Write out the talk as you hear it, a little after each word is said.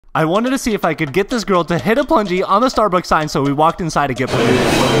I wanted to see if I could get this girl to hit a plungie on the Starbucks sign, so we walked inside to get plunged.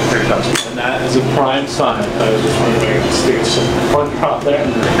 And that is a prime sign. I was just wondering to stick some plunge drop there.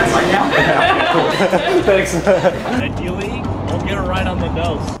 Thanks. Ideally, we'll get her right on the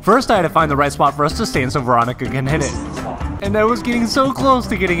nose. First, I had to find the right spot for us to stand so Veronica can hit it. And I was getting so close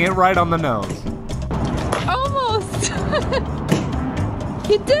to getting it right on the nose. Almost!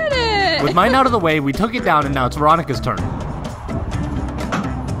 You did it! With mine out of the way, we took it down and now it's Veronica's turn.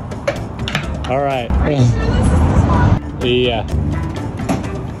 Alright. Yeah.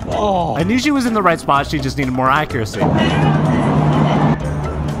 Oh. I knew she was in the right spot, she just needed more accuracy.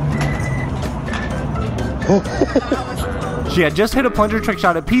 She had just hit a plunger trick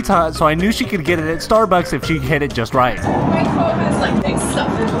shot at Pizza Hut, so I knew she could get it at Starbucks if she hit it just right. My phone has like big stuff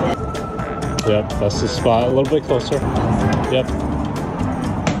in it. Yep, that's the spot. A little bit closer. Yep.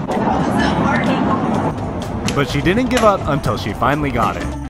 But she didn't give up until she finally got it.